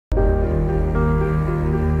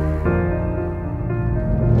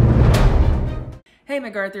Hey,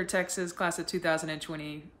 MacArthur, Texas, class of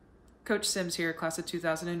 2020. Coach Sims here, class of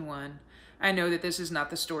 2001. I know that this is not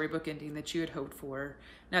the storybook ending that you had hoped for,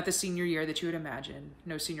 not the senior year that you had imagined.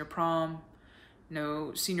 No senior prom,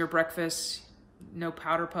 no senior breakfast, no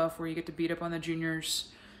powder puff where you get to beat up on the juniors,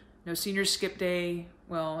 no senior skip day.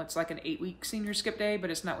 Well, it's like an 8-week senior skip day, but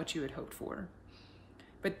it's not what you had hoped for.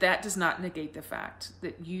 But that does not negate the fact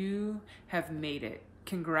that you have made it.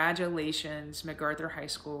 Congratulations, MacArthur High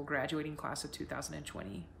School graduating class of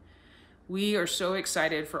 2020. We are so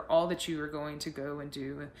excited for all that you are going to go and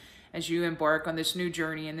do as you embark on this new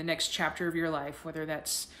journey in the next chapter of your life, whether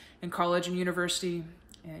that's in college and university,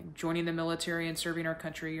 and joining the military and serving our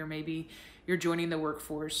country, or maybe you're joining the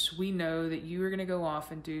workforce. We know that you are going to go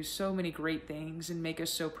off and do so many great things and make us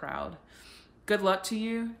so proud. Good luck to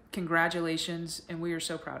you, congratulations, and we are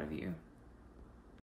so proud of you.